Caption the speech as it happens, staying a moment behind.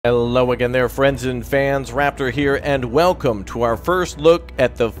Hello again there, friends and fans. Raptor here, and welcome to our first look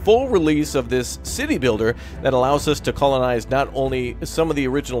at the full release of this city builder that allows us to colonize not only some of the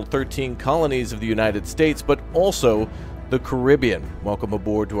original 13 colonies of the United States, but also the Caribbean. Welcome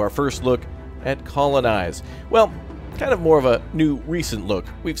aboard to our first look at Colonize. Well, kind of more of a new recent look.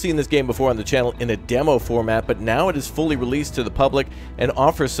 We've seen this game before on the channel in a demo format, but now it is fully released to the public and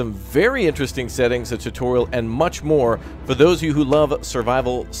offers some very interesting settings, a tutorial, and much more. For those of you who love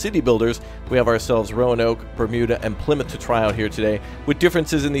survival city builders, we have ourselves Roanoke, Bermuda, and Plymouth to try out here today, with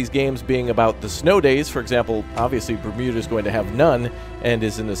differences in these games being about the snow days. For example, obviously Bermuda is going to have none and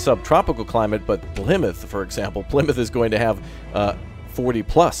is in a subtropical climate, but Plymouth, for example, Plymouth is going to have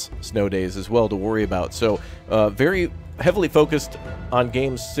 40+ snow days as well to worry about. So very heavily focused on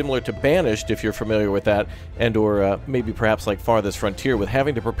games similar to Banished, if you're familiar with that, and or maybe perhaps like Farthest Frontier, with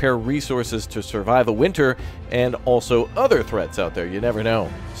having to prepare resources to survive a winter and also other threats out there. You never know.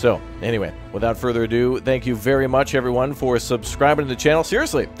 So anyway, without further ado, thank you very much everyone for subscribing to the channel.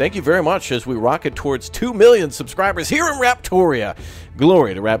 Seriously, thank you very much as we rocket towards 2 million subscribers here in Raptoria.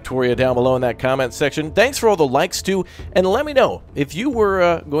 Glory to Raptoria down below in that comment section. Thanks for all the likes too, and let me know if you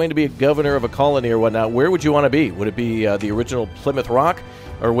were going to be a governor of a colony or whatnot, where would you want to be? Would it be the original Plymouth Rock,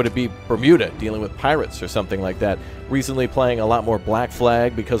 or would it be Bermuda, dealing with pirates or something like that? Recently playing a lot more Black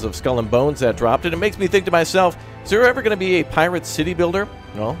Flag because of Skull and Bones that dropped, and it makes me think to myself, is there ever going to be a pirate city builder?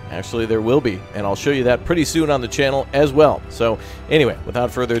 Well, actually there will be, and I'll show you that pretty soon on the channel as well. So anyway,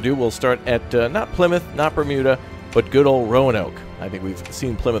 without further ado, we'll start at not Plymouth, not Bermuda, but good old Roanoke. I think we've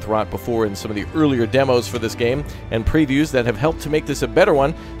seen Plymouth Rock before in some of the earlier demos for this game and previews that have helped to make this a better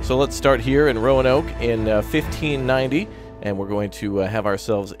one. So let's start here in Roanoke in 1590, and we're going to have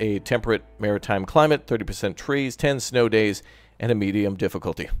ourselves a temperate maritime climate, 30% trees, 10 snow days, and a medium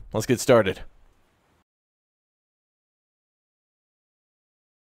difficulty. Let's get started.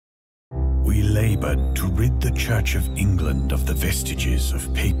 We labored to rid the Church of England of the vestiges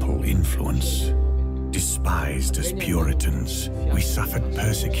of papal influence. Despised as Puritans, we suffered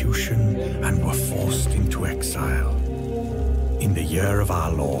persecution and were forced into exile. In the year of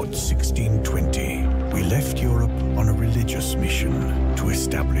our Lord, 1620, we left Europe on a religious mission to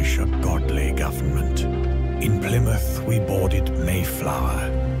establish a godly government. In Plymouth, we boarded Mayflower,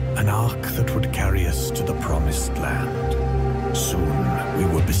 an ark that would carry us to the promised land. Soon, we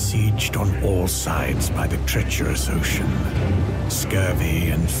were besieged on all sides by the treacherous ocean. Scurvy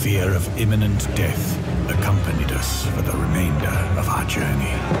and fear of imminent death accompanied us for the remainder of our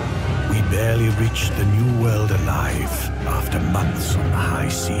journey. We barely reached the New World alive after months on the high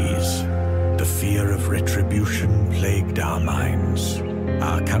seas. The fear of retribution plagued our minds.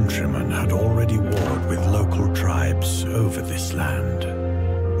 Our countrymen had already warred with local tribes over this land.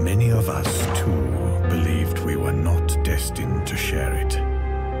 Many of us, too, believed we were not destined to share it.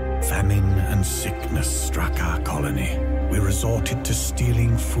 Famine and sickness struck our colony. We resorted to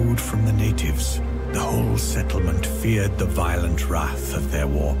stealing food from the natives. The whole settlement feared the violent wrath of their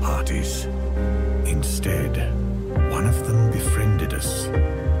war parties. Instead, one of them befriended us.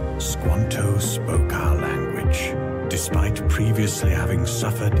 Squanto spoke our language. Despite previously having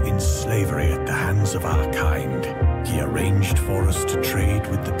suffered in slavery at the hands of our kind, he arranged for us to trade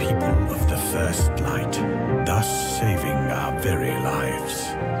with the people of the First Light, thus saving our very lives.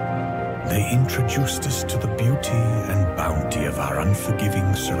 They introduced us to the beauty and bounty of our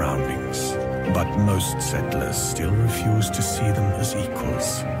unforgiving surroundings, but most settlers still refused to see them as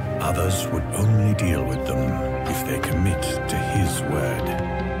equals. Others would only deal with them if they commit to his word.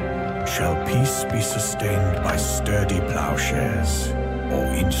 Shall peace be sustained by sturdy plowshares or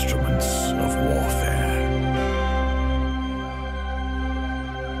instruments of warfare?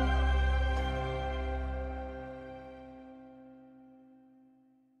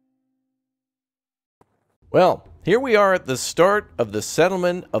 Well, here we are at the start of the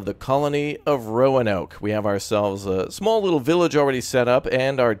settlement of the colony of Roanoke. We have ourselves a small little village already set up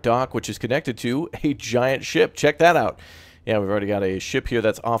and our dock, which is connected to a giant ship. Check that out. Yeah, we've already got a ship here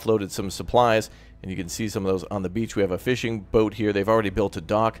that's offloaded some supplies, and you can see some of those on the beach. We have a fishing boat here. They've already built a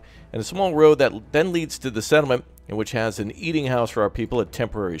dock and a small road that then leads to the settlement, which has an eating house for our people, a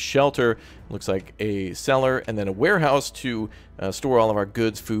temporary shelter, looks like a cellar, and then a warehouse to store all of our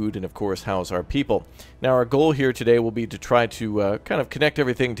goods, food, and of course house our people. Now our goal here today will be to try to kind of connect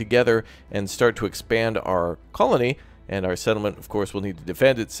everything together and start to expand our colony. And our settlement, of course, will need to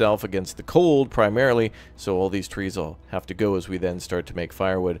defend itself against the cold primarily, so all these trees will have to go as we then start to make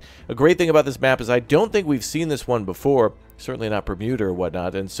firewood. A great thing about this map is I don't think we've seen this one before, certainly not Bermuda or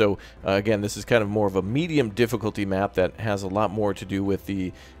whatnot, and so, again, this is kind of more of a medium difficulty map that has a lot more to do with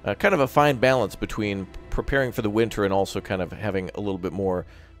the kind of a fine balance between preparing for the winter and also kind of having a little bit more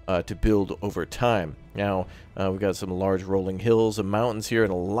to build over time. Now, we've got some large rolling hills and mountains here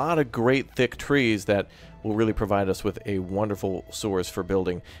and a lot of great thick trees that will really provide us with a wonderful source for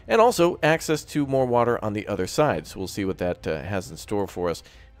building, and also access to more water on the other side. So we'll see what that has in store for us.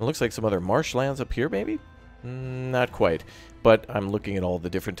 It looks like some other marshlands up here, maybe? Not quite, but I'm looking at all the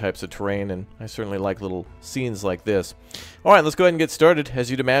different types of terrain, and I certainly like little scenes like this. All right, let's go ahead and get started.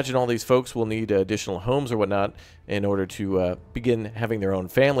 As you'd imagine, all these folks will need additional homes or whatnot in order to begin having their own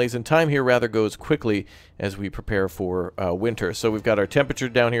families, and time here rather goes quickly as we prepare for winter. So we've got our temperature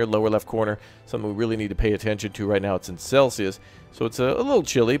down here, lower left corner, something we really need to pay attention to right now. It's in Celsius, so it's a little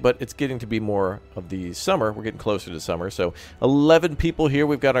chilly, but it's getting to be more of the summer. We're getting closer to summer. So 11 people here.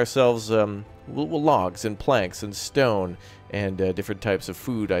 We've got ourselves logs and planks and stone and different types of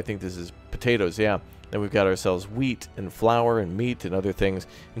food. I think this is potatoes, yeah. Then we've got ourselves wheat and flour and meat and other things,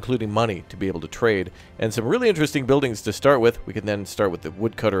 including money to be able to trade. And some really interesting buildings to start with. We can then start with the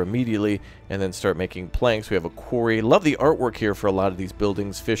woodcutter immediately and then start making planks. We have a quarry. Love the artwork here for a lot of these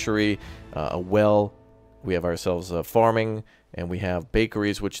buildings. Fishery, a well. We have ourselves farming, and we have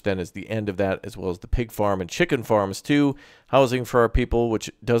bakeries, which then is the end of that, as well as the pig farm and chicken farms too. Housing for our people, which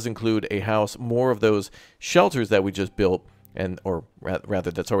does include a house. More of those shelters that we just built, or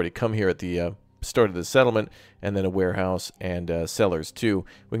rather that's already come here at the start of the settlement, and then a warehouse and cellars too.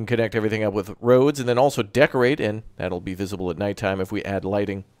 We can connect everything up with roads and then also decorate, and that'll be visible at nighttime if we add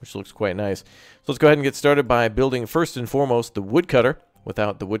lighting, which looks quite nice. So let's go ahead and get started by building first and foremost the woodcutter.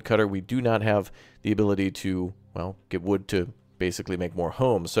 Without the woodcutter, we do not have the ability to, well, get wood to basically make more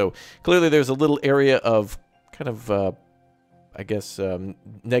homes. So clearly there's a little area of kind of I guess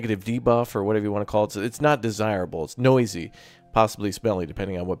negative debuff or whatever you want to call it. So it's not desirable. It's noisy, possibly smelly,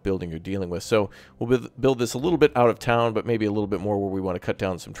 depending on what building you're dealing with. So we'll build this a little bit out of town, but maybe a little bit more where we want to cut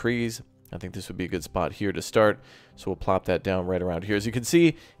down some trees. I think this would be a good spot here to start. So we'll plop that down right around here. As you can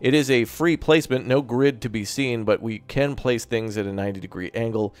see, it is a free placement, no grid to be seen, but we can place things at a 90-degree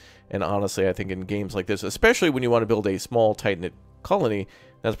angle. And honestly, I think in games like this, especially when you want to build a small, tight-knit colony,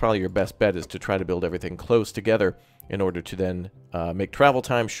 that's probably your best bet, is to try to build everything close together in order to then make travel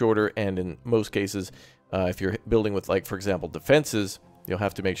time shorter. And in most cases, if you're building with, like, for example, defenses, you'll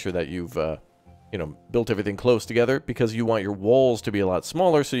have to make sure that you've you know, built everything close together, because you want your walls to be a lot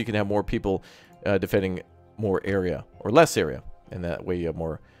smaller so you can have more people defending more area or less area, and that way you have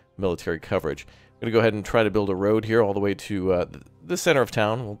more military coverage. I'm going to go ahead and try to build a road here all the way to the center of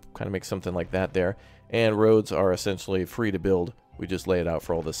town. We'll kind of make something like that there, and roads are essentially free to build. We just lay it out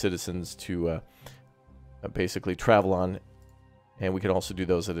for all the citizens to basically travel on, and we can also do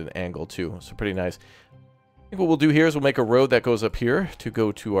those at an angle too, so pretty nice. I think what we'll do here is we'll make a road that goes up here to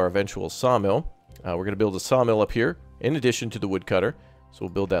go to our eventual sawmill. We're going to build a sawmill up here in addition to the woodcutter. So we'll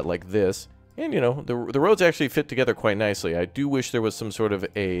build that like this. And, you know, the roads actually fit together quite nicely. I do wish there was some sort of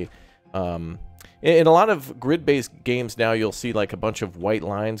a... in a lot of grid-based games now, you'll see like a bunch of white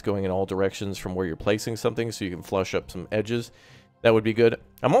lines going in all directions from where you're placing something, so you can flush up some edges. That would be good.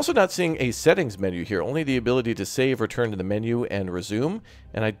 I'm also not seeing a settings menu here, only the ability to save, return to the menu, and resume.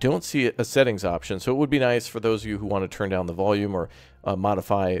 And I don't see a settings option, so it would be nice for those of you who want to turn down the volume or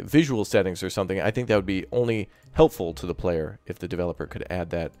modify visual settings or something. I think that would be only helpful to the player if the developer could add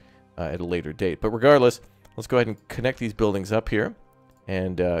that at a later date. But regardless, let's go ahead and connect these buildings up here.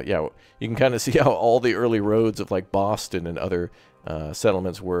 And yeah, you can kind of see how all the early roads of like Boston and other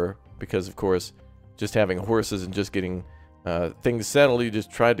settlements were, because of course, just having horses and just getting things settled, you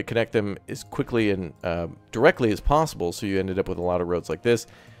just tried to connect them as quickly and directly as possible, so you ended up with a lot of roads like this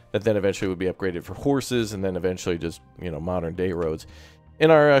that then eventually would be upgraded for horses, and then eventually just, you know, modern day roads. In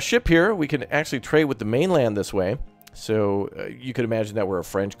our ship here, we can actually trade with the mainland this way, so you could imagine that we're a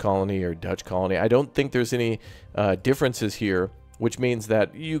French colony or Dutch colony. I don't think there's any differences here, which means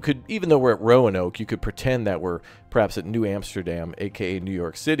that you could, even though we're at Roanoke, you could pretend that we're perhaps at New Amsterdam, aka New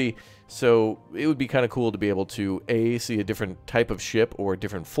York City. So it would be kind of cool to be able to see a different type of ship or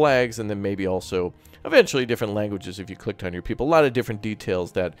different flags, and then maybe also eventually different languages if you clicked on your people. A lot of different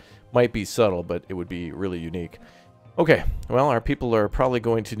details that might be subtle, but it would be really unique. Okay, well, our people are probably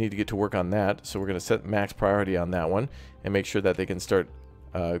going to need to get to work on that, so we're going to set max priority on that one and make sure that they can start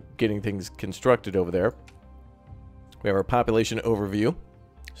getting things constructed over there. We have our population overview,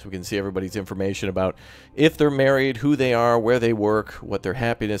 so we can see everybody's information about if they're married, who they are, where they work, what their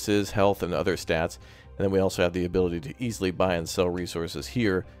happiness is, health, and other stats. And then we also have the ability to easily buy and sell resources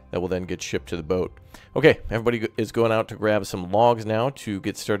here that will then get shipped to the boat. Okay, everybody is going out to grab some logs now to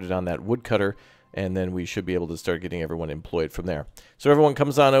get started on that woodcutter, and then we should be able to start getting everyone employed from there. So everyone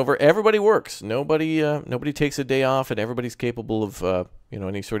comes on over. Everybody works. Nobody takes a day off, and everybody's capable of you know,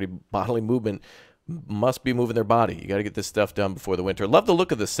 any sort of bodily movement must be moving their body. You got to get this stuff done before the winter. Love the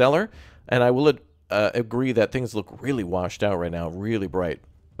look of the cellar, and I will agree that things look really washed out right now, really bright.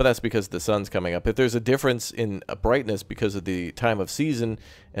 But that's because the sun's coming up. If there's a difference in brightness because of the time of season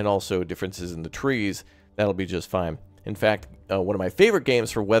and also differences in the trees, that'll be just fine. In fact, one of my favorite games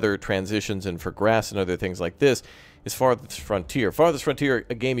for weather transitions and for grass and other things like this is Farthest Frontier. Farthest Frontier,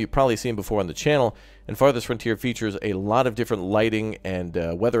 a game you've probably seen before on the channel, and Farthest Frontier features a lot of different lighting and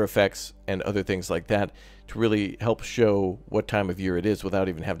weather effects and other things like that to really help show what time of year it is without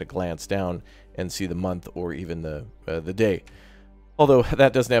even having to glance down and see the month or even the day. Although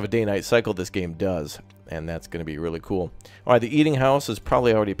that doesn't have a day-night cycle, this game does, and that's going to be really cool. All right, the eating house is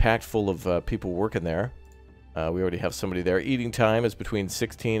probably already packed full of people working there. We already have somebody there. Eating time is between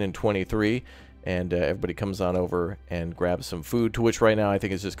 16 and 23, and everybody comes on over and grabs some food, to which right now I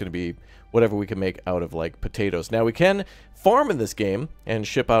think is just going to be whatever we can make out of, like, potatoes. Now, we can farm in this game and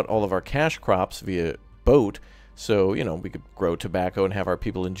ship out all of our cash crops via boat, so, you know, we could grow tobacco and have our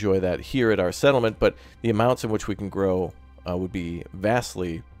people enjoy that here at our settlement, but the amounts in which we can grow would be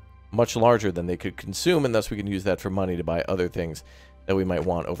vastly much larger than they could consume, and thus we can use that for money to buy other things that we might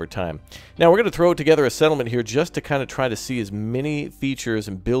want over time. Now, we're going to throw together a settlement here just to kind of try to see as many features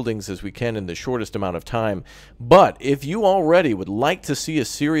and buildings as we can in the shortest amount of time. But if you already would like to see a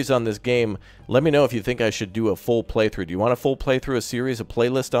series on this game, let me know if you think I should do a full playthrough. Do you want a full playthrough, a series, a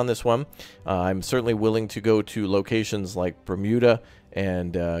playlist on this one? I'm certainly willing to go to locations like Bermuda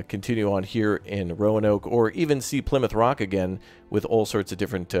and continue on here in Roanoke, or even see Plymouth Rock again with all sorts of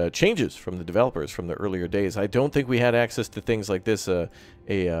different changes from the developers from the earlier days. I don't think we had access to things like this, a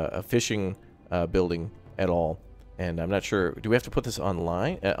fishing building at all, and I'm not sure. Do we have to put this on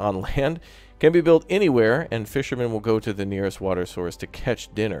land? Can be built anywhere, and fishermen will go to the nearest water source to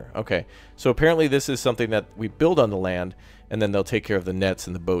catch dinner. Okay, so apparently this is something that we build on the land, and then they'll take care of the nets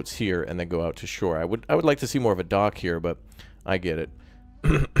and the boats here, and then go out to shore. I would like to see more of a dock here, but I get it.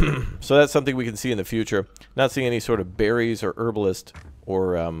 So that's something we can see in the future. Not seeing any sort of berries or herbalist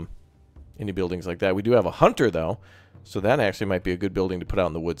or any buildings like that. We do have a hunter, though, so that actually might be a good building to put out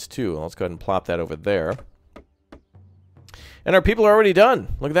in the woods, too. Let's go ahead and plop that over there. And our people are already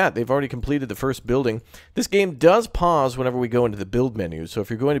done. Look at that. They've already completed the first building. This game does pause whenever we go into the build menu, so if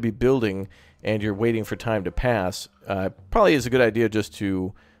you're going to be building and you're waiting for time to pass, probably is a good idea just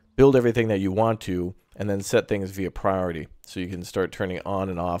to build everything that you want to and then set things via priority, so you can start turning on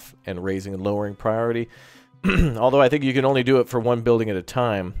and off and raising and lowering priority. Although I think you can only do it for one building at a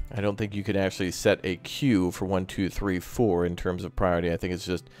time. I don't think you can actually set a queue for 1, 2, 3, 4 in terms of priority. I think it's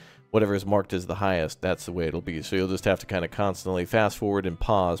just whatever is marked as the highest, that's the way it'll be. So you'll just have to kind of constantly fast forward and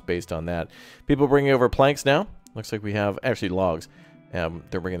pause based on that. People bringing over planks now. Looks like we have, actually, logs.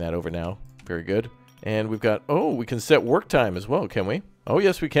 They're bringing that over now. Very good. And we've got, oh, we can set work time as well, can we? Oh,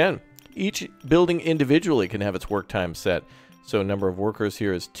 yes, we can. Each building individually can have its work time set. So number of workers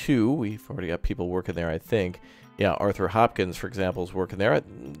here is 2. We've already got people working there, I think. Yeah, Arthur Hopkins, for example, is working there.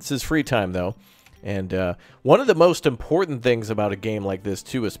 This is free time, though. And one of the most important things about a game like this,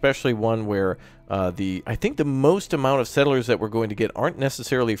 too, especially one where I think the most amount of settlers that we're going to get aren't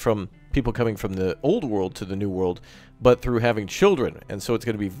necessarily from people coming from the old world to the new world, but through having children. And so it's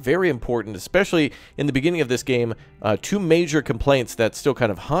going to be very important, especially in the beginning of this game. 2 major complaints that still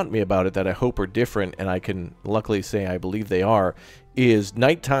kind of haunt me about it that I hope are different, and I can luckily say I believe they are, is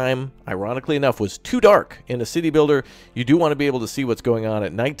nighttime, ironically enough, was too dark. In a city builder, you do want to be able to see what's going on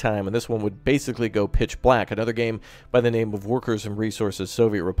at nighttime, and this one would basically go pitch black. Another game by the name of Workers and Resources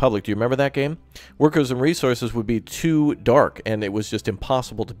Soviet Republic. Do you remember that game? Workers and Resources would be too dark, and it was just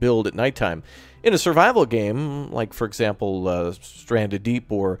impossible to build at nighttime. In a survival game, like, for example, Stranded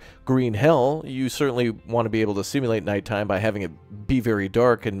Deep or Green Hell, you certainly want to be able to simulate nighttime by having it be very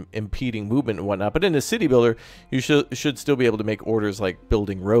dark and impeding movement and whatnot. But in a city builder, you should still be able to make orders like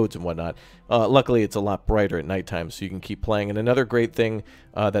building roads and whatnot. Luckily, it's a lot brighter at nighttime, so you can keep playing. And another great thing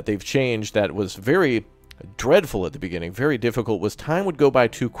that they've changed that was very dreadful at the beginning, very difficult, was time would go by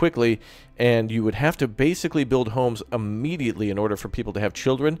too quickly, and you would have to basically build homes immediately in order for people to have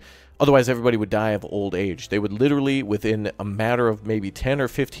children. Otherwise, everybody would die of old age. They would literally, within a matter of maybe 10 or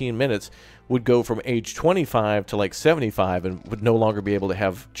 15 minutes, would go from age 25 to like 75 and would no longer be able to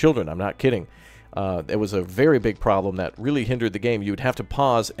have children. I'm not kidding. It was a very big problem that really hindered the game. You would have to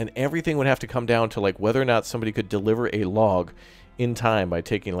pause, and everything would have to come down to like whether or not somebody could deliver a log in time by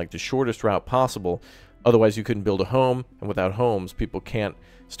taking like the shortest route possible. Otherwise, you couldn't build a home, and without homes, people can't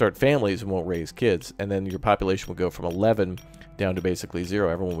start families and won't raise kids. And then your population would go from 11 down to basically 0.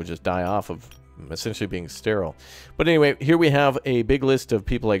 Everyone would just die off of essentially being sterile. But anyway, here we have a big list of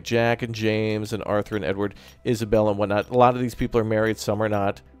people like Jack and James and Arthur and Edward, Isabel and whatnot. A lot of these people are married, some are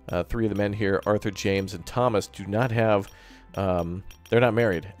not. Three of the men here, Arthur, James, and Thomas, do not have, they're not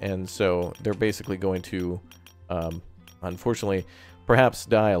married, and so they're basically going to, unfortunately, perhaps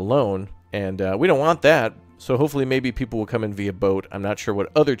die alone, and we don't want that, so hopefully maybe people will come in via boat. I'm not sure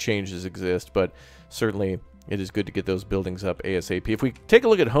what other changes exist, but certainly it is good to get those buildings up ASAP. If we take a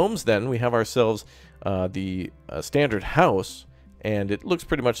look at homes then, we have ourselves the standard house, and it looks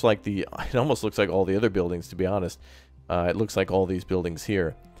pretty much like it almost looks like all the other buildings, to be honest. It looks like all these buildings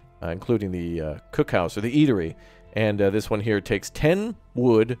here, including the cookhouse or the eatery. And this one here takes 10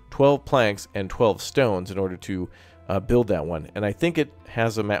 wood, 12 planks, and 12 stones in order to build that one. And I think it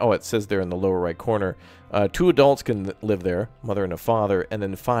has a oh, it says there in the lower right corner, 2 adults can live there, mother and a father, and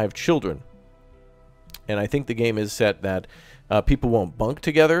then 5 children. And I think the game is set that people won't bunk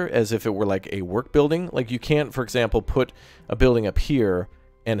together as if it were like a work building. Like you can't, for example, put a building up here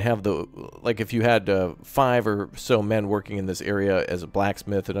and have like if you had 5 or so men working in this area as a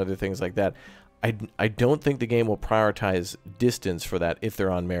blacksmith and other things like that, I don't think the game will prioritize distance for that if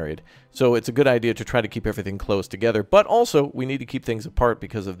they're unmarried. So it's a good idea to try to keep everything close together, but also we need to keep things apart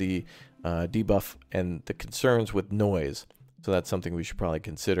because of the debuff and the concerns with noise. So that's something we should probably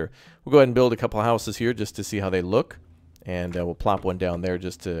consider. We'll go ahead and build a couple of houses here just to see how they look, and we'll plop one down there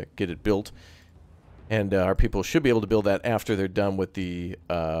just to get it built. And our people should be able to build that after they're done with the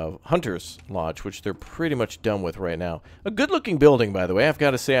Hunter's Lodge, which they're pretty much done with right now. A good-looking building, by the way. I've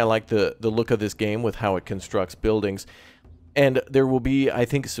got to say I like the look of this game with how it constructs buildings. And there will be, I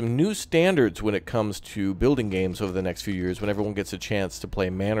think, some new standards when it comes to building games over the next few years when everyone gets a chance to play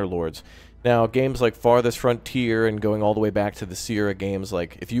Manor Lords. Now, games like Farthest Frontier and going all the way back to the Sierra games,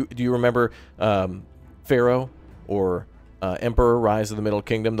 like, do you remember Pharaoh or Emperor, Rise of the Middle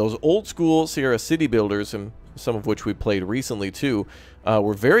Kingdom? Those old school Sierra city builders, and some of which we played recently too,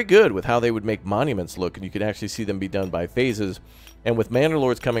 were very good with how they would make monuments look, and you could actually see them be done by phases. And with Manor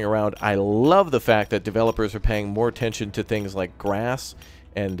Lords coming around, I love the fact that developers are paying more attention to things like grass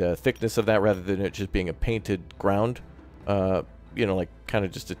and thickness of that rather than it just being a painted ground, you know, like kind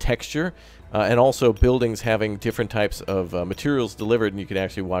of just a texture. And also buildings having different types of materials delivered, and you can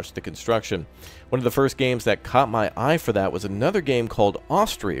actually watch the construction. One of the first games that caught my eye for that was another game called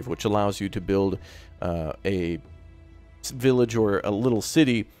Ostriv, which allows you to build a village or a little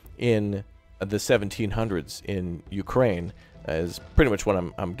city in the 1700s in Ukraine. Is pretty much what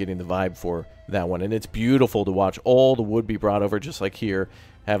I'm getting the vibe for that one. And it's beautiful to watch all the wood be brought over, just like here.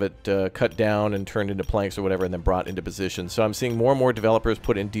 Have it cut down and turned into planks or whatever, and then brought into position. So I'm seeing more and more developers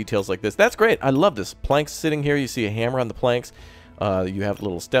put in details like this. That's great. I love this. Planks sitting here. You see a hammer on the planks. You have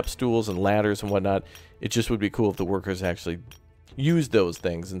little step stools and ladders and whatnot. It just would be cool if the workers actually used those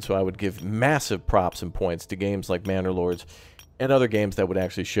things. And so I would give massive props and points to games like Manor Lords and other games that would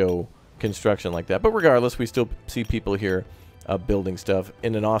actually show construction like that. But regardless, we still see people here building stuff.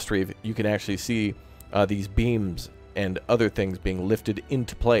 In an Ostriv, you can actually see these beams and other things being lifted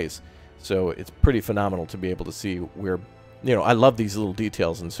into place. So it's pretty phenomenal to be able to see where, you know, I love these little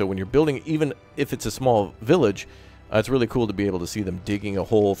details. And so when you're building, even if it's a small village, it's really cool to be able to see them digging a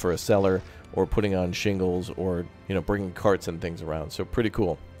hole for a cellar or putting on shingles or, you know, bringing carts and things around. So pretty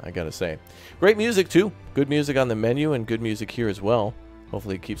cool, I gotta say. Great music too. Good music on the menu and good music here as well.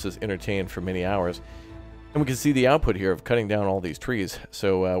 Hopefully it keeps us entertained for many hours. And we can see the output here of cutting down all these trees.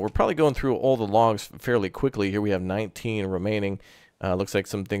 So we're probably going through all the logs fairly quickly. Here we have 19 remaining. Looks like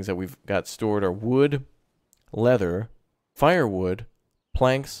some things that we've got stored are wood, leather, firewood,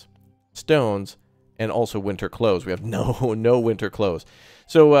 planks, stones, and also winter clothes. We have no winter clothes.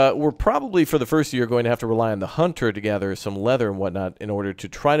 So we're probably, for the first year, going to have to rely on the hunter to gather some leather and whatnot in order to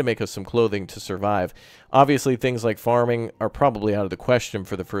try to make us some clothing to survive. Obviously, things like farming are probably out of the question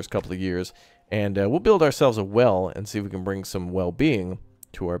for the first couple of years. And we'll build ourselves a well and see if we can bring some well-being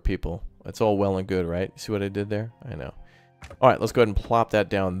to our people. That's all well and good, right? See what I did there? I know. All right, let's go ahead and plop that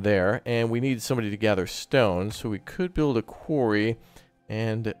down there. And we need somebody to gather stones, so we could build a quarry.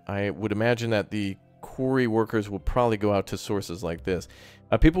 And I would imagine that the quarry workers will probably go out to sources like this.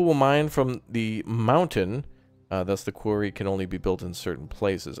 People will mine from the mountain. Thus, the quarry can only be built in certain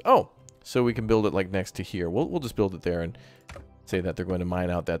places. Oh, so we can build it like next to here. We'll just build it there and say that they're going to mine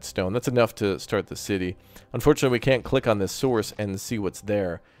out that stone. That's enough to start the city. Unfortunately, we can't click on this source and see what's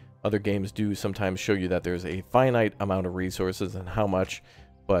there. Other games do sometimes show you that there's a finite amount of resources and how much,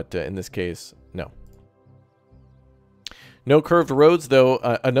 but in this case, no. No curved roads, though.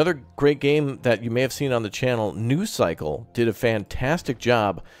 Another great game that you may have seen on the channel, New Cycle, did a fantastic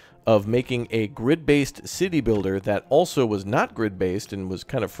job of making a grid-based city builder that also was not grid-based and was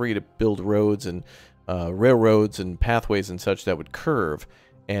kind of free to build roads and railroads and pathways and such that would curve.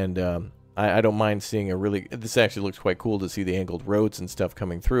 And I don't mind seeing a really... This actually looks quite cool to see the angled roads and stuff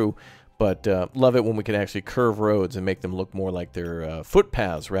coming through. But love it when we can actually curve roads and make them look more like they're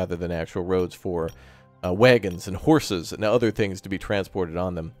footpaths rather than actual roads for wagons and horses and other things to be transported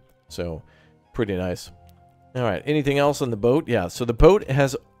on them. So, pretty nice. All right, anything else on the boat? Yeah, so the boat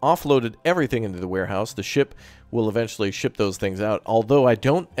has offloaded everything into the warehouse. The ship will eventually ship those things out, although I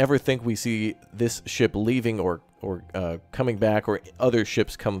don't ever think we see this ship leaving or coming back or other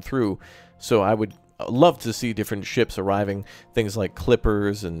ships come through. So I would love to see different ships arriving, things like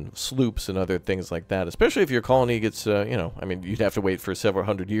clippers and sloops and other things like that, especially if your colony gets, you know, I mean, you'd have to wait for several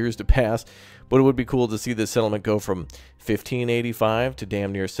hundred years to pass, but it would be cool to see this settlement go from 1585 to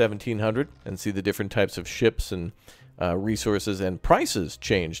damn near 1700 and see the different types of ships and resources and prices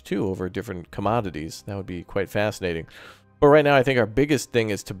change too over different commodities. That would be quite fascinating. But right now I think our biggest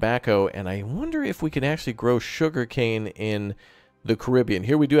thing is tobacco, and I wonder if we can actually grow sugarcane in the Caribbean.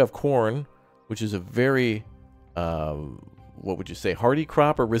 Here we do have corn, which is a very, what would you say, hardy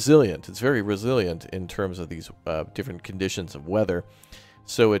crop or resilient? It's very resilient in terms of these different conditions of weather.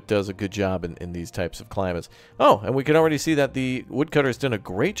 So it does a good job in these types of climates. Oh, and we can already see that the woodcutter's done a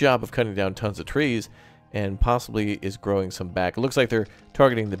great job of cutting down tons of trees and possibly is growing some back. It looks like they're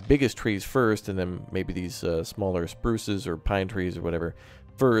targeting the biggest trees first, and then maybe these smaller spruces or pine trees or whatever,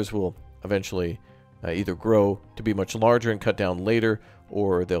 firs will eventually either grow to be much larger and cut down later,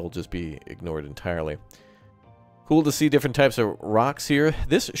 or they'll just be ignored entirely. Cool to see different types of rocks here.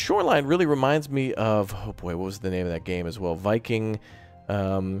 This shoreline really reminds me of, oh boy, what was the name of that game as well? Viking,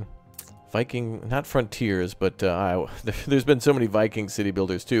 not Frontiers, but there's been so many Viking city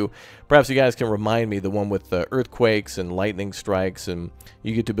builders too. Perhaps you guys can remind me, the one with earthquakes and lightning strikes, and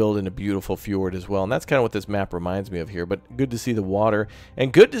you get to build in a beautiful fjord as well. And that's kind of what this map reminds me of here. But good to see the water,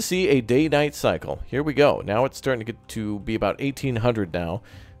 and good to see a day-night cycle. Here we go. Now it's starting to get to be about 1800 now,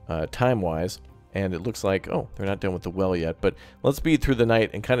 time-wise. And it looks like, oh, they're not done with the well yet, but let's speed through the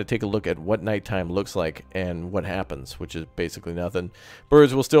night and kind of take a look at what nighttime looks like and what happens, which is basically nothing.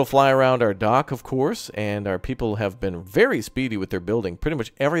 Birds will still fly around our dock, of course, and our people have been very speedy with their building. Pretty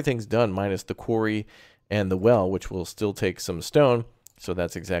much everything's done minus the quarry and the well, which will still take some stone. So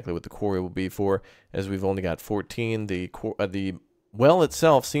that's exactly what the quarry will be for, as we've only got 14. The well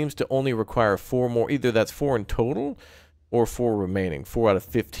itself seems to only require 4 more. Either that's 4 in total, or 4 remaining. 4 out of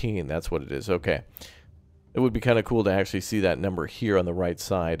 15, that's what it is. Okay. It would be kind of cool to actually see that number here on the right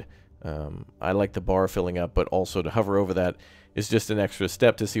side. I like the bar filling up, but also to hover over that is just an extra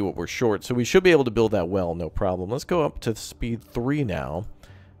step to see what we're short. So we should be able to build that well, no problem. Let's go up to speed 3 now.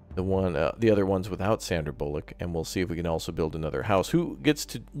 The other one's without Sandra Bullock, and we'll see if we can also build another house. Who gets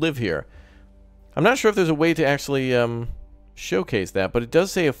to live here? I'm not sure if there's a way to actually showcase that, but it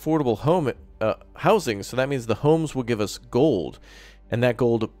does say affordable home housing, so that means the homes will give us gold, and that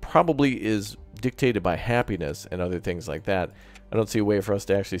gold probably is dictated by happiness and other things like that. I don't see a way for us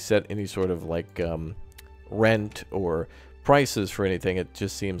to actually set any sort of like rent or prices for anything. It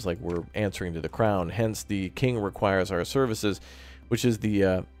just seems like we're answering to the crown. Hence, the king requires our services, which is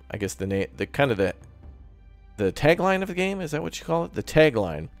the I guess the name, the kind of the tagline of the game. Is that what you call it? The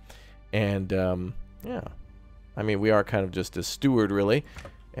tagline. And yeah, I mean, we are kind of just a steward, really.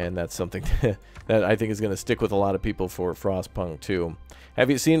 And that's something that I think is going to stick with a lot of people for Frostpunk 2. Have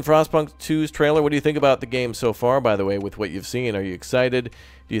you seen Frostpunk 2's trailer? What do you think about the game so far, by the way, with what you've seen? Are you excited?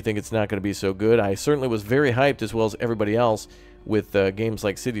 Do you think it's not going to be so good? I certainly was very hyped, as well as everybody else, with games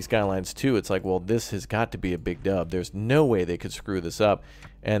like City Skylines 2. It's like, well, this has got to be a big dub. There's no way they could screw this up.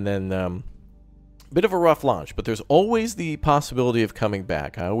 And then, bit of a rough launch, but there's always the possibility of coming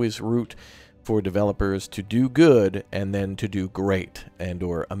back. I always root for developers to do good and then to do great and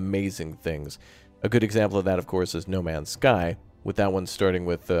or amazing things. A good example of that, of course, is No Man's Sky, with that one starting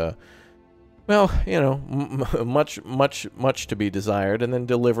with, well, you know, much to be desired, and then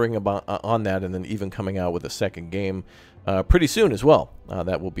delivering on that, and then even coming out with a second game pretty soon as well.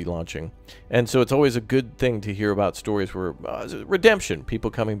 That will be launching. And so it's always a good thing to hear about stories where redemption, people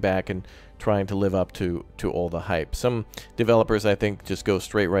coming back and trying to live up to all the hype. Some developers, I think, just go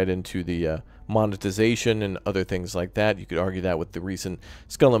straight right into the monetization and other things like that. You could argue that with the recent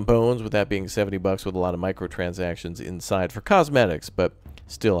Skull and Bones, with that being $70 with a lot of microtransactions inside for cosmetics, but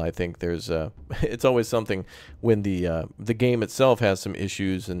still, I think there's it's always something when the game itself has some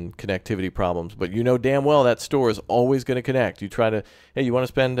issues and connectivity problems, but you know damn well that store is always going to connect. You try to, hey, you want to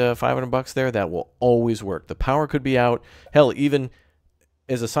spend $500 there? That will always work. The power could be out. Hell, even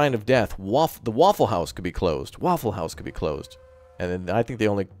as a sign of death, the Waffle House could be closed. Waffle House could be closed. And then I think they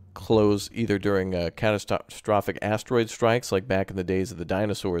only close either during catastrophic asteroid strikes, like back in the days of the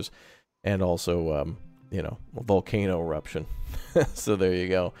dinosaurs, and also you know, a volcano eruption. So there you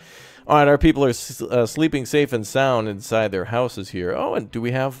go. All right, our people are sleeping safe and sound inside their houses here. Oh, and do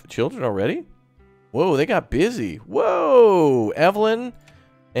we have children already? Whoa, they got busy. Whoa, Evelyn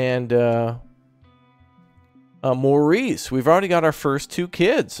and Maurice. We've already got our first 2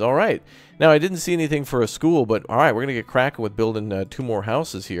 kids. All right. Now, I didn't see anything for a school, but all right, we're going to get cracking with building 2 more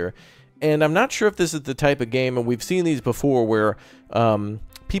houses here. And I'm not sure if this is the type of game, and we've seen these before, where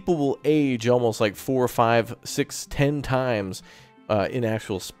people will age almost like 4, 5, 6, 10 times in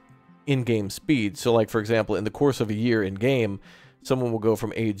actual in-game speed. So, like, for example, in the course of a year in-game, someone will go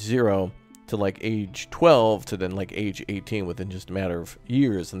from age 0 to, like, age 12 to then, like, age 18 within just a matter of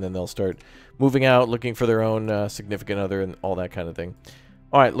years. And then they'll start moving out, looking for their own significant other and all that kind of thing.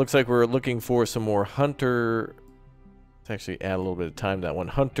 All right, looks like we're looking for some more hunter... Let's actually add a little bit of time to that one.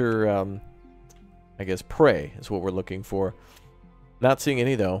 Hunter, I guess, prey is what we're looking for. Not seeing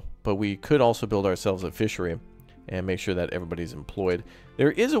any, though, but we could also build ourselves a fishery and make sure that everybody's employed.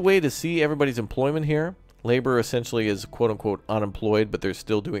 There is a way to see everybody's employment here. Labor essentially is quote-unquote unemployed, but they're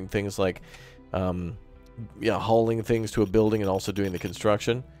still doing things like yeah, hauling things to a building and also doing the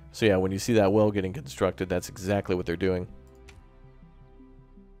construction. So yeah, when you see that well getting constructed, that's exactly what they're doing.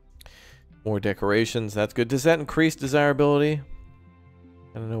 More decorations, that's good. Does that increase desirability?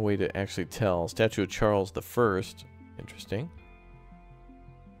 I don't know a way to actually tell. Statue of Charles I. Interesting.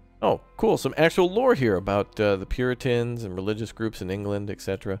 Oh, cool. Some actual lore here about the Puritans and religious groups in England,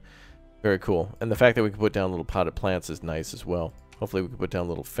 etc. Very cool. And the fact that we can put down little potted plants is nice as well. Hopefully we can put down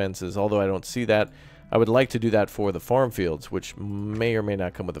little fences, although I don't see that. I would like to do that for the farm fields, which may or may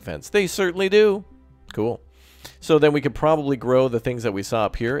not come with a fence. They certainly do. Cool. So then we could probably grow the things that we saw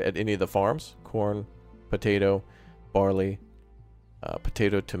up here at any of the farms. Corn, potato, barley,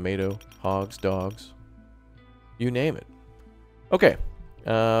 potato, tomato, hogs, dogs. You name it. Okay.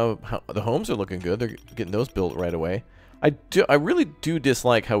 The homes are looking good. They're getting those built right away. I really do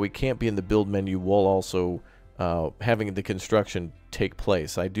dislike how we can't be in the build menu while also having the construction take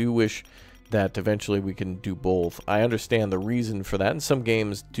place. I do wish that eventually we can do both. I understand the reason for that, and some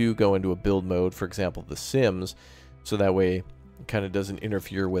games do go into a build mode, for example, The Sims, so that way it kind of doesn't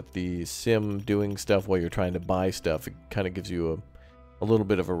interfere with the sim doing stuff while you're trying to buy stuff. It kind of gives you a little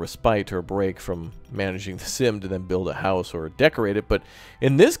bit of a respite or a break from managing the sim to then build a house or decorate it. But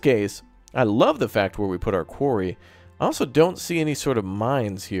in this case, I love the fact where we put our quarry. I also don't see any sort of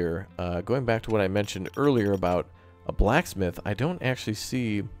mines here. Going back to what I mentioned earlier about a blacksmith, I don't actually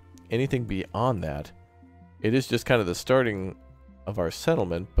see anything beyond that. It is just kind of the starting of our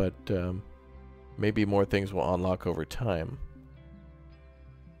settlement, but maybe more things will unlock over time.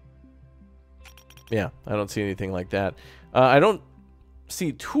 Yeah, I don't see anything like that. I don't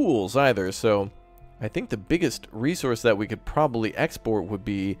see tools either, so I think the biggest resource that we could probably export would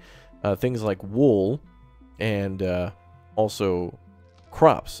be things like wool and also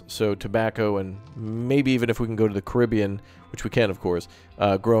crops, so tobacco, and maybe even if we can go to the Caribbean, which we can of course,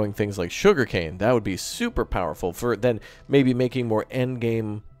 growing things like sugarcane. That would be super powerful for then maybe making more end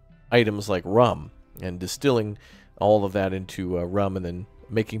game items like rum and distilling all of that into rum and then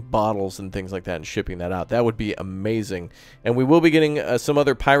making bottles and things like that and shipping that out. That would be amazing. And we will be getting some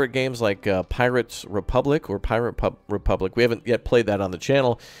other pirate games like Pirates Republic or Pirate Republic. We haven't yet played that on the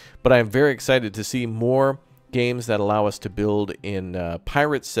channel, but I am very excited to see more games that allow us to build in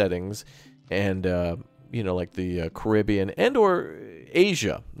pirate settings and you know, like the Caribbean and or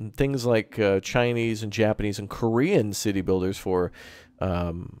Asia. Things like Chinese and Japanese and Korean city builders for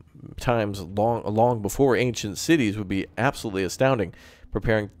times long before ancient cities would be absolutely astounding.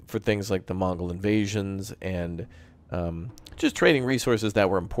 Preparing for things like the Mongol invasions and just trading resources that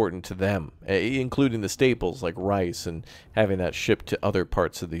were important to them, including the staples like rice and having that shipped to other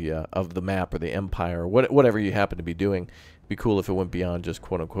parts of the map or the empire or whatever you happen to be doing. It'd be cool if it went beyond just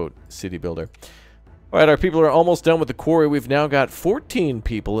quote-unquote city builder. All right, our people are almost done with the quarry. We've now got 14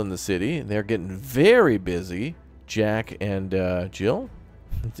 people in the city, and they're getting very busy. Jack and Jill,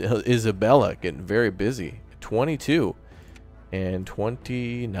 Isabella getting very busy. 22 and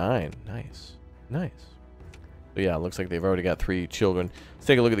 29. Nice, nice. So yeah, it looks like they've already got 3 children. Let's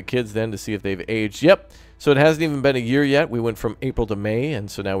take a look at the kids then to see if they've aged. Yep. So it hasn't even been a year yet. We went from April to May, and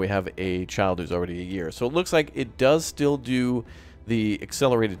so now we have a child who's already a year. So it looks like it does still do the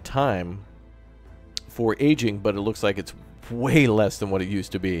accelerated time for aging, but it looks like it's way less than what it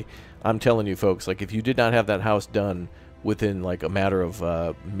used to be. I'm telling you folks, like if you did not have that house done within like a matter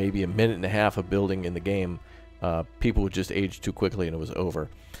of maybe a minute and a half of building in the game, people would just age too quickly and it was over.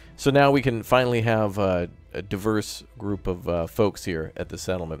 So now we can finally have a diverse group of folks here at the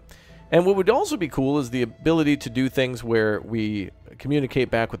settlement. And what would also be cool is the ability to do things where we communicate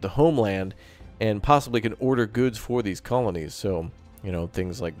back with the homeland and possibly can order goods for these colonies. So, you know,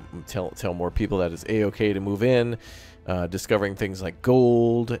 things like tell more people that it's a-okay to move in, discovering things like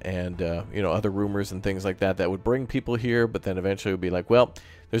gold and, you know, other rumors and things like that that would bring people here, but then eventually would be like, well,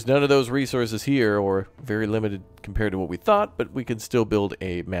 there's none of those resources here, or very limited compared to what we thought, but we can still build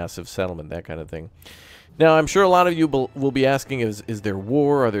a massive settlement, that kind of thing. Now, I'm sure a lot of you will be asking, is there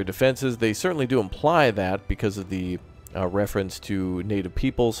war? Are there defenses? They certainly do imply that because of the reference to native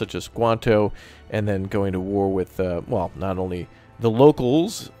people such as Squanto, and then going to war with, well, not only the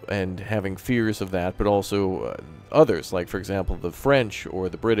locals and having fears of that, but also others, like, for example, the French or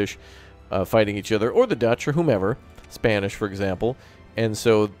the British fighting each other, or the Dutch or whomever, Spanish, for example. And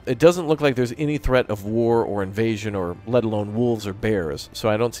so it doesn't look like there's any threat of war or invasion, or let alone wolves or bears. So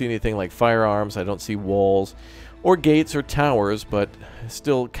I don't see anything like firearms, I don't see walls or gates or towers, but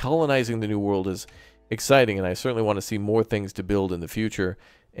still colonizing the New World is exciting, and I certainly want to see more things to build in the future.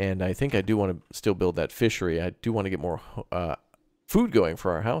 And I think I do want to still build that fishery. I do want to get more food going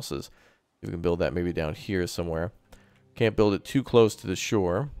for our houses. If we can build that maybe down here somewhere. Can't build it too close to the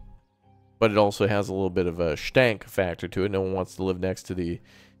shore, but it also has a little bit of a stank factor to it. No one wants to live next to the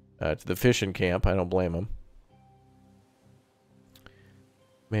fishing camp. I don't blame them.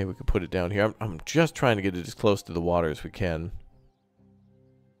 Maybe we could put it down here. I'm just trying to get it as close to the water as we can.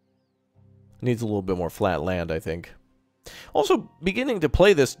 Needs a little bit more flat land, I think. Also, beginning to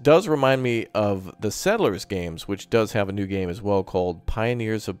play this does remind me of the Settlers games, which does have a new game as well called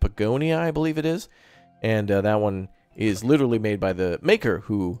Pioneers of Pagonia, I believe it is. And that one is literally made by the maker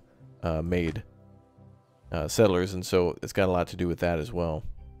who made Settlers, and so it's got a lot to do with that as well.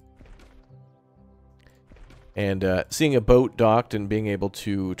 And seeing a boat docked and being able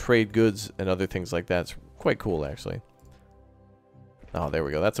to trade goods and other things like that's quite cool, actually. Oh, there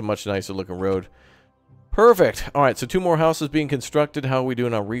we go. That's a much nicer looking road. Perfect. All right, so 2 more houses being constructed. How are we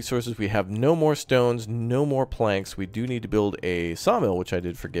doing on resources? We have no more stones, no more planks. We do need to build a sawmill, which I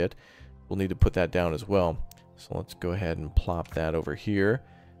did forget. We'll need to put that down as well. So let's go ahead and plop that over here.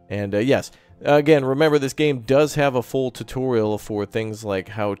 And yes, again, remember this game does have a full tutorial for things like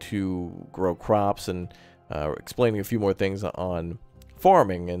how to grow crops and explaining a few more things on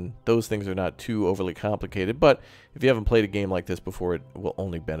farming, and those things are not too overly complicated, but if you haven't played a game like this before, it will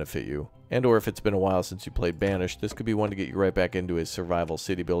only benefit you. And or if it's been a while since you played Banished, this could be one to get you right back into a survival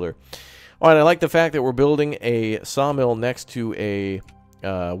city builder. Alright, I like the fact that we're building a sawmill next to a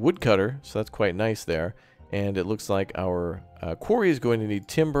woodcutter, so that's quite nice there. And it looks like our quarry is going to need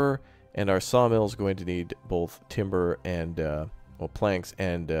timber, and our sawmill is going to need both timber and well, planks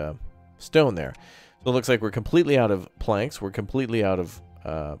and stone there. So it looks like we're completely out of planks. We're completely out of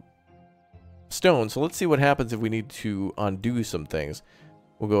stone. So let's see what happens if we need to undo some things.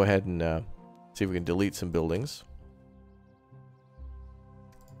 We'll go ahead and see if we can delete some buildings.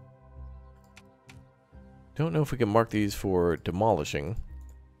 Don't know if we can mark these for demolishing.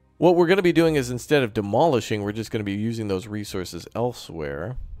 What we're going to be doing is, instead of demolishing, we're just going to be using those resources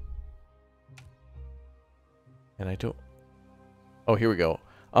elsewhere. And I don't... Oh, here we go.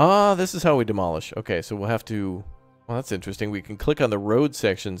 Ah, this is how we demolish. Okay, so we'll have to... Well, that's interesting. We can click on the road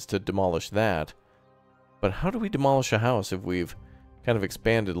sections to demolish that. But how do we demolish a house if we've kind of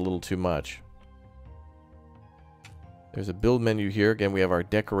expanded a little too much? There's a build menu here. Again, we have our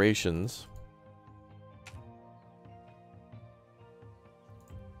decorations.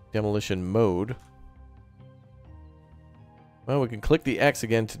 Demolition mode. Well, we can click the X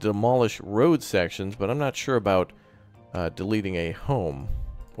again to demolish road sections, but I'm not sure about deleting a home.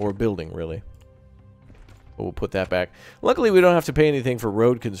 Or building, really. But we'll put that back. Luckily, we don't have to pay anything for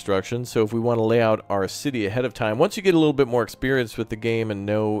road construction, so if we want to lay out our city ahead of time, once you get a little bit more experience with the game and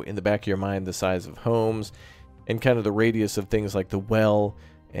know in the back of your mind the size of homes and kind of the radius of things like the well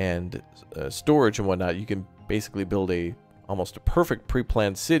and storage and whatnot, you can basically build almost a perfect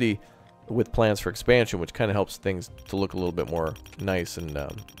pre-planned city with plans for expansion, which kind of helps things to look a little bit more nice and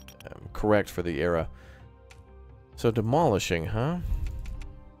correct for the era. So demolishing, huh?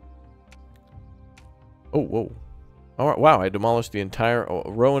 Oh, whoa. All right, wow, I demolished the entire... Oh,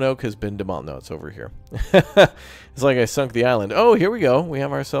 Roanoke has been demolished. No, it's over here. It's like I sunk the island. Oh, here we go. We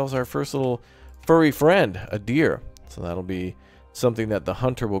have ourselves our first little furry friend, a deer. So that'll be something that the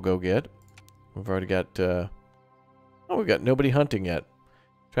hunter will go get. We've already got... Oh, we've got nobody hunting yet.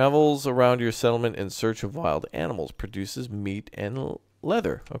 Travels around your settlement in search of wild animals. Produces meat and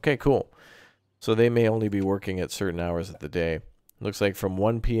leather. Okay, cool. So they may only be working at certain hours of the day. Looks like from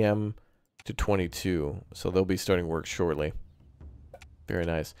 1 p.m. to 22, so they'll be starting work shortly. Very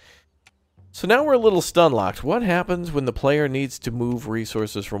nice. So now we're a little stun locked. What happens when the player needs to move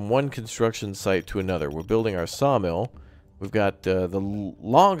resources from one construction site to another? We're building our sawmill. We've got the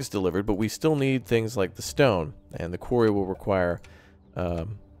logs delivered, but we still need things like the stone, and the quarry will require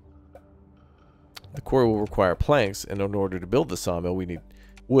planks, and in order to build the sawmill, we need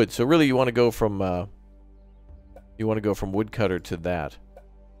wood. So really, you want to go from woodcutter to that.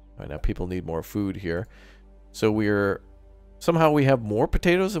 All right, now people need more food here, so somehow we have more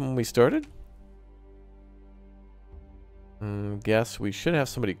potatoes than when we started. Guess we should have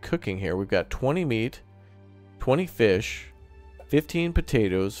somebody cooking here. We've got 20 meat, 20 fish, 15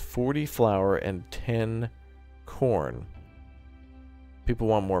 potatoes, 40 flour, and 10 corn. People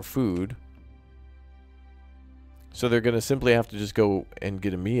want more food. So they're going to simply have to just go and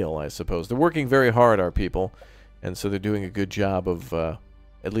get a meal, I suppose. They're working very hard, our people. And so they're doing a good job of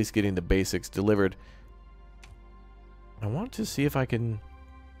at least getting the basics delivered. I want to see if I can...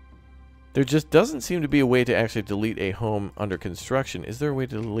 There just doesn't seem to be a way to actually delete a home under construction. Is there a way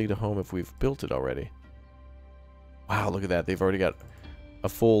to delete a home if we've built it already? Wow, look at that. They've already got a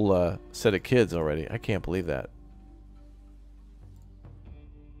full set of kids already. I can't believe that.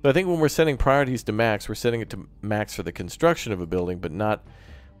 So I think when we're setting priorities to max, we're setting it to max for the construction of a building, but not...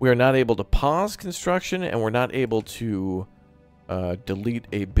 We are not able to pause construction, and we're not able to delete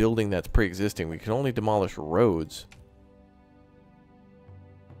a building that's pre-existing. We can only demolish roads.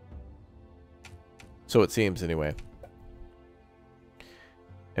 So it seems, anyway.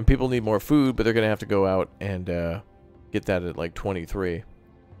 And people need more food, but they're going to have to go out and get that at like 23.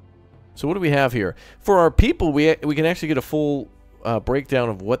 So what do we have here? For our people, we can actually get a full breakdown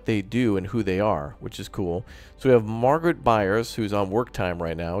of what they do and who they are, which is cool. So we have Margaret Byers, who's on work time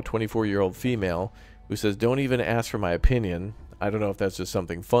right now, 24-year-old female, who says, "Don't even ask for my opinion." I don't know if that's just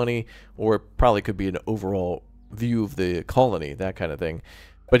something funny, or it probably could be an overall view of the colony, that kind of thing.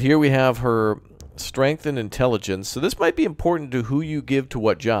 But here we have her strength and intelligence. So this might be important to who you give to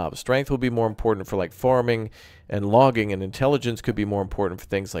what job. Strength will be more important for like farming and logging, and intelligence could be more important for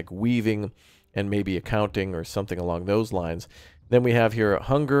things like weaving and maybe accounting or something along those lines. Then we have here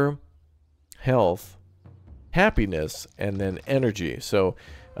hunger, health, happiness, and then energy. So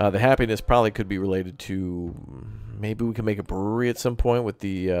the happiness probably could be related to, maybe we can make a brewery at some point with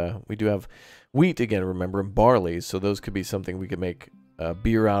the, we do have wheat again, remember, and barley. So those could be something we could make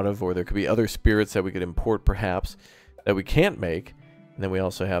beer out of, or there could be other spirits that we could import perhaps that we can't make. And then we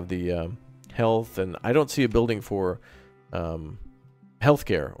also have the health, and I don't see a building for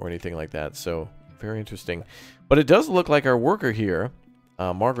healthcare or anything like that. So very interesting. But it does look like our worker here,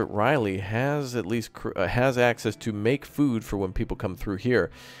 Margaret Riley, has at least has access to make food for when people come through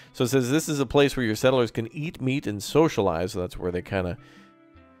here. So it says this is a place where your settlers can eat meat and socialize. So that's where they kind of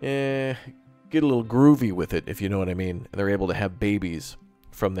get a little groovy with it, if you know what I mean. They're able to have babies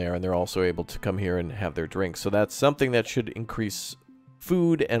from there, and they're also able to come here and have their drinks. So that's something that should increase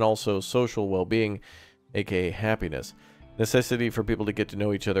food and also social well-being, aka happiness. Necessity for people to get to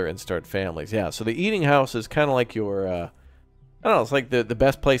know each other and start families. Yeah, so the eating house is kind of like your, I don't know, it's like the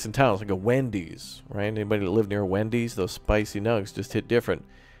best place in town. It's like a Wendy's, right? Anybody that live near Wendy's, those spicy nugs just hit different.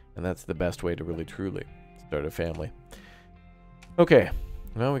 And that's the best way to really, truly start a family. Okay,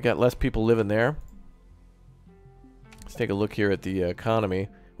 well, we got less people living there. Let's take a look here at the economy.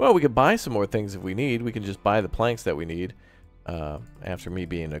 Well, we could buy some more things if we need. We can just buy the planks that we need, after me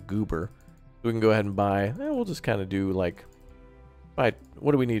being a goober. We can go ahead and buy, we'll just kind of do like, buy,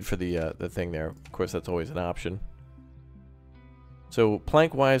 what do we need for the thing there? Of course, that's always an option. So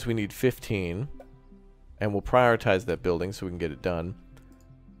plank-wise, we need 15, and we'll prioritize that building so we can get it done.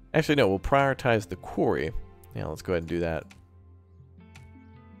 Actually, no, we'll prioritize the quarry. Yeah, let's go ahead and do that.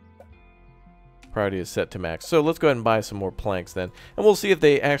 Priority is set to max. So let's go ahead and buy some more planks then. And we'll see if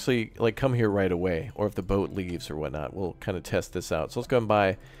they actually like come here right away, or if the boat leaves or whatnot. We'll kind of test this out. So let's go ahead and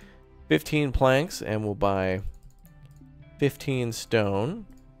buy 15 planks, and we'll buy 15 stone,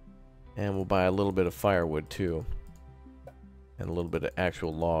 and we'll buy a little bit of firewood too, and a little bit of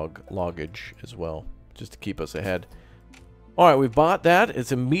actual loggage as well, just to keep us ahead. Alright, we've bought that.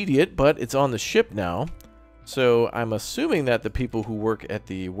 It's immediate, but it's on the ship now. So I'm assuming that the people who work at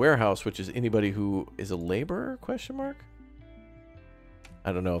the warehouse, which is anybody who is a laborer, question mark?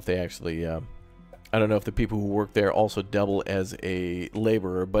 I don't know if they actually, I don't know if the people who work there also double as a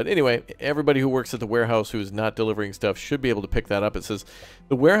laborer. But anyway, everybody who works at the warehouse who is not delivering stuff should be able to pick that up. It says,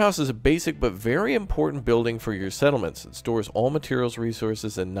 the warehouse is a basic but very important building for your settlements. It stores all materials,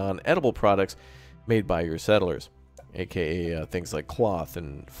 resources, and non-edible products made by your settlers, aka things like cloth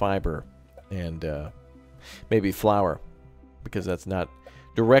and fiber and maybe flour, because that's not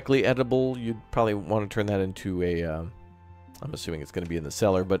directly edible. You'd probably want to turn that into a, I'm assuming it's going to be in the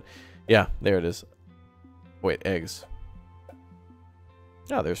cellar, but yeah, there it is. Wait, eggs.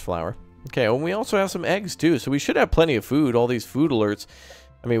 Oh, there's flour. Okay, and we also have some eggs too, so we should have plenty of food. All these food alerts.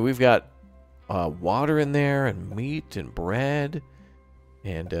 I mean, we've got water in there, and meat, and bread,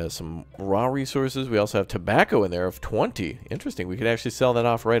 and some raw resources. We also have tobacco in there of 20. Interesting. We could actually sell that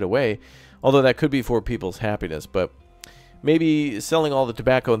off right away, although that could be for people's happiness. But maybe selling all the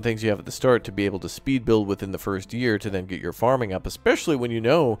tobacco and things you have at the start to be able to speed build within the first year to then get your farming up, especially when you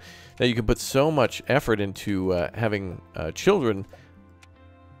know that you can put so much effort into having children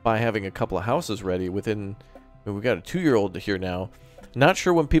by having a couple of houses ready within. I mean, we've got a 2-year-old here now. Not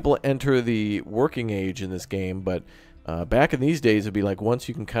sure when people enter the working age in this game, but back in these days, it'd be like once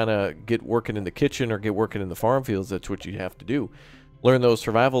you can kind of get working in the kitchen or get working in the farm fields, that's what you have to do. Learn those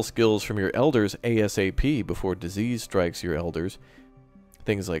survival skills from your elders ASAP before disease strikes your elders.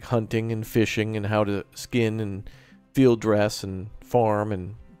 Things like hunting and fishing and how to skin and field dress and farm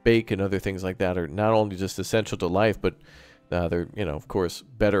and bake and other things like that are not only just essential to life, but they're, you know, of course,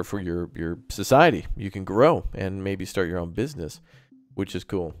 better for your society. You can grow and maybe start your own business, which is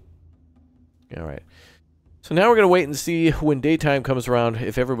cool. All right. So now we're going to wait and see when daytime comes around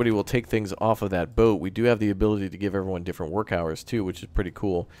if everybody will take things off of that boat. We do have the ability to give everyone different work hours too, which is pretty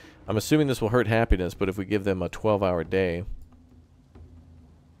cool. I'm assuming this will hurt happiness, but if we give them a 12-hour day.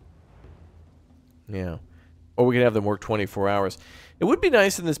 Yeah. Or we could have them work 24 hours. It would be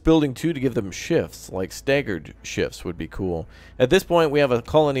nice in this building too to give them shifts, like staggered shifts would be cool. At this point we have a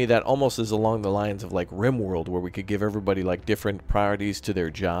colony that almost is along the lines of like RimWorld, where we could give everybody like different priorities to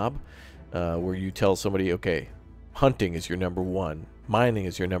their job. Where you tell somebody, okay, hunting is your number 1, mining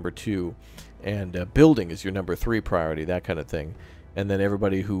is your number 2, and building is your number 3 priority, that kind of thing. And then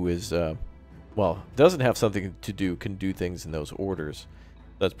everybody who is, well, doesn't have something to do can do things in those orders.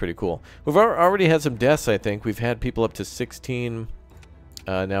 That's pretty cool. We've already had some deaths, I think. We've had people up to 16,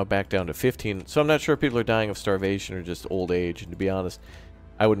 now back down to 15. So I'm not sure if people are dying of starvation or just old age. And to be honest,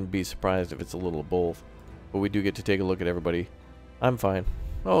 I wouldn't be surprised if it's a little of both. But we do get to take a look at everybody. I'm fine.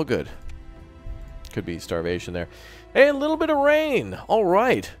 All good. Could be starvation there. Hey, a little bit of rain. All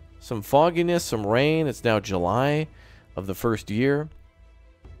right. Some fogginess, some rain. It's now July of the first year.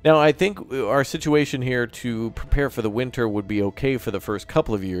 Now, I think our situation here to prepare for the winter would be okay for the first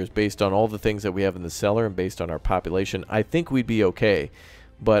couple of years based on all the things that we have in the cellar and based on our population. I think we'd be okay.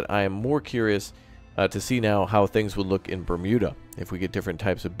 But I am more curious to see now how things would look in Bermuda if we get different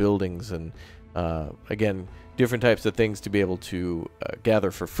types of buildings and, again, different types of things to be able to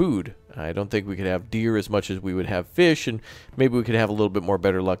gather for food. I don't think we could have deer as much as we would have fish, and maybe we could have a little bit more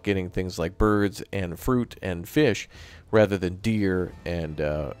better luck getting things like birds and fruit and fish rather than deer and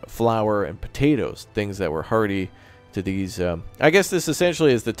flour and potatoes, things that were hardy to these. I guess this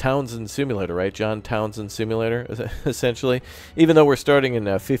essentially is the Townsend Simulator, right? John Townsend Simulator, essentially. Even though we're starting in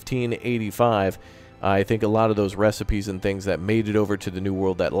 1585, I think a lot of those recipes and things that made it over to the New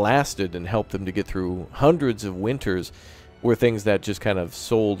World that lasted and helped them to get through hundreds of winters were things that just kind of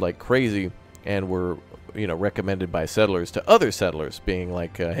sold like crazy and were, you know, recommended by settlers to other settlers, being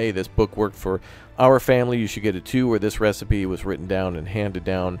like, hey, this book worked for our family, you should get it too, or this recipe was written down and handed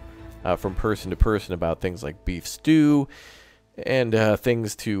down from person to person about things like beef stew and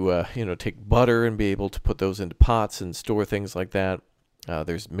things to, you know, take butter and be able to put those into pots and store things like that.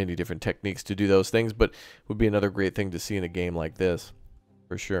 There's many different techniques to do those things, but would be another great thing to see in a game like this,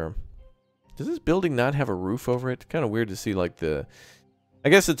 for sure. Does this building not have a roof over it? Kind of weird to see, like, the... I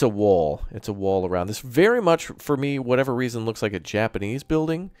guess it's a wall. It's a wall around. This very much, for me, whatever reason, looks like a Japanese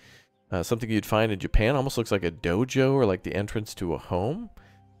building. Something you'd find in Japan. Almost looks like a dojo or like the entrance to a home.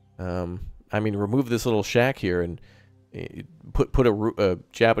 I mean, remove this little shack here and put a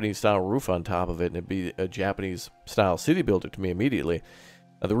Japanese-style roof on top of it, and it'd be a Japanese-style city builder to me immediately.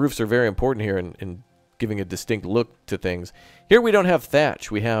 The roofs are very important here in giving a distinct look to things. Here we don't have thatch.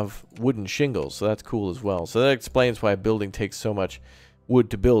 We have wooden shingles, so that's cool as well. So that explains why a building takes so much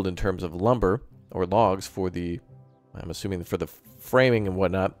wood to build in terms of lumber or logs for the, I'm assuming for the framing and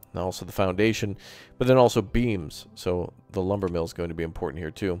whatnot, and also the foundation, but then also beams. So the lumber mill is going to be important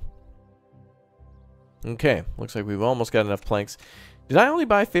here too. Okay, looks like we've almost got enough planks. Did I only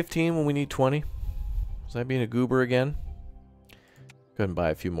buy 15 when we need 20? Was I being a goober again? Couldn't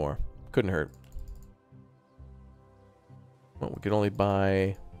buy a few more. Couldn't hurt. Well, we could only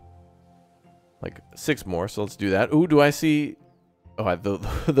buy like 6 more, so let's do that. Ooh, do I see... Oh,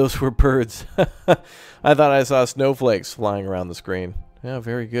 those were birds. I thought I saw snowflakes flying around the screen. Yeah,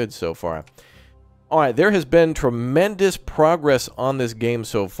 very good so far. Alright, there has been tremendous progress on this game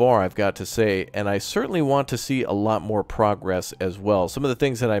so far, I've got to say, and I certainly want to see a lot more progress as well. Some of the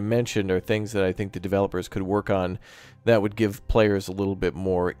things that I mentioned are things that I think the developers could work on that would give players a little bit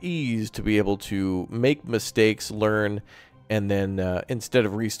more ease to be able to make mistakes, learn, and then instead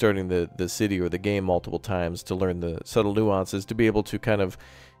of restarting the city or the game multiple times to learn the subtle nuances, to be able to kind of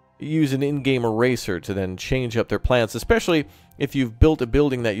use an in-game eraser to then change up their plans, especially if you've built a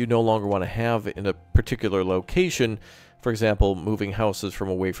building that you no longer want to have in a particular location. For example, moving houses from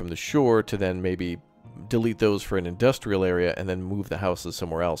away from the shore to then maybe delete those for an industrial area and then move the houses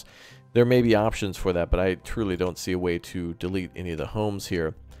somewhere else. There may be options for that, but I truly don't see a way to delete any of the homes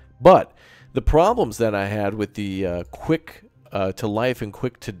here. But the problems that I had with the quick to life and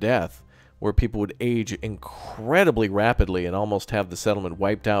quick to death, where people would age incredibly rapidly and almost have the settlement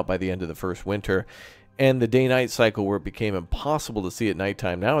wiped out by the end of the first winter, and the day-night cycle where it became impossible to see at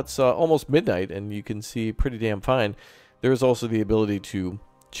nighttime. Now it's almost midnight and you can see pretty damn fine. There's also the ability to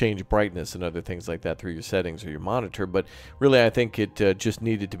change brightness and other things like that through your settings or your monitor, but really I think it just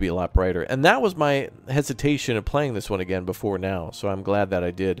needed to be a lot brighter. And that was my hesitation of playing this one again before now, so I'm glad that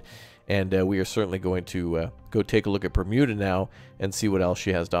I did. And we are certainly going to go take a look at Bermuda now and see what else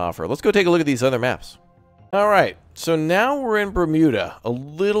she has to offer. Let's go take a look at these other maps. Alright, so now we're in Bermuda. A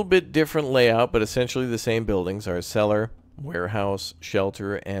little bit different layout, but essentially the same buildings. Our cellar, warehouse,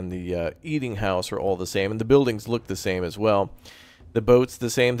 shelter, and the eating house are all the same, and the buildings look the same as well. The boat's the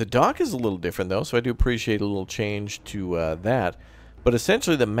same. The dock is a little different, though, so I do appreciate a little change to that. But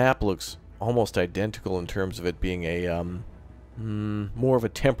essentially the map looks almost identical in terms of it being a more of a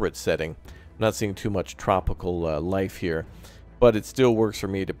temperate setting. I'm not seeing too much tropical life here, but it still works for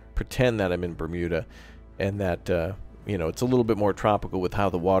me to pretend that I'm in Bermuda, and that you know, it's a little bit more tropical with how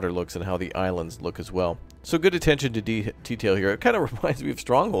the water looks and how the islands look as well. So good attention to detail here. It kind of reminds me of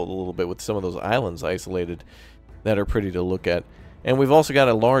Stronghold a little bit with some of those islands isolated that are pretty to look at. And we've also got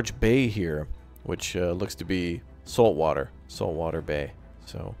a large bay here, which looks to be saltwater bay.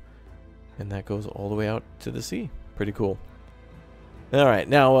 So, and that goes all the way out to the sea. Pretty cool. All right,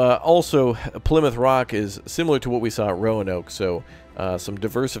 now also Plymouth Rock is similar to what we saw at Roanoke, so some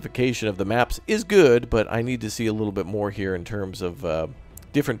diversification of the maps is good, but I need to see a little bit more here in terms of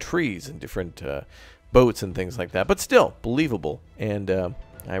different trees and different boats and things like that, but still believable. And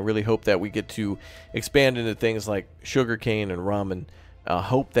I really hope that we get to expand into things like sugarcane and rum, and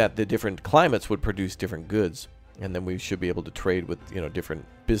hope that the different climates would produce different goods, and then we should be able to trade with, you know, different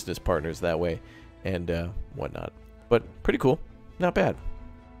business partners that way and whatnot. But pretty cool. Not bad.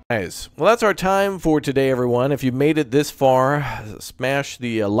 Guys, well, that's our time for today, everyone. If you made it this far, smash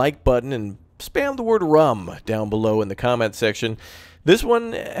the like button and spam the word rum down below in the comment section. This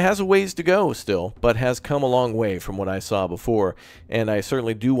one has a ways to go still, but has come a long way from what I saw before, and I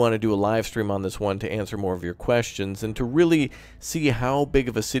certainly do want to do a live stream on this one to answer more of your questions and to really see how big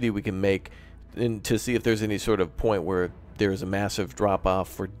of a city we can make, and to see if there's any sort of point where there's a massive drop-off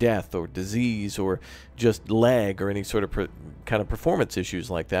for death or disease or just lag or any sort of kind of performance issues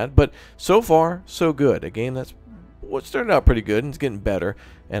like that. But so far, so good. A game that's what started out pretty good and it's getting better,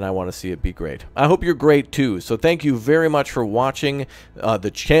 and I want to see it be great. I hope you're great too. So thank you very much for watching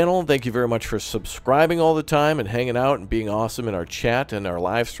the channel. Thank you very much for subscribing all the time and hanging out and being awesome in our chat and our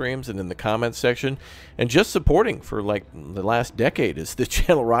live streams and in the comments section, and just supporting for like the last decade as the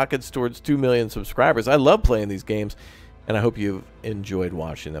channel rockets towards 2 million subscribers. I love playing these games, and I hope you've enjoyed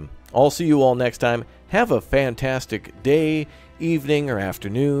watching them. I'll see you all next time. Have a fantastic day, evening, or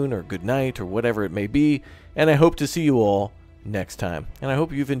afternoon, or good night, or whatever it may be, and I hope to see you all next time. And I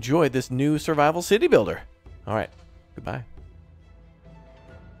hope you've enjoyed this new survival city builder. All right, goodbye.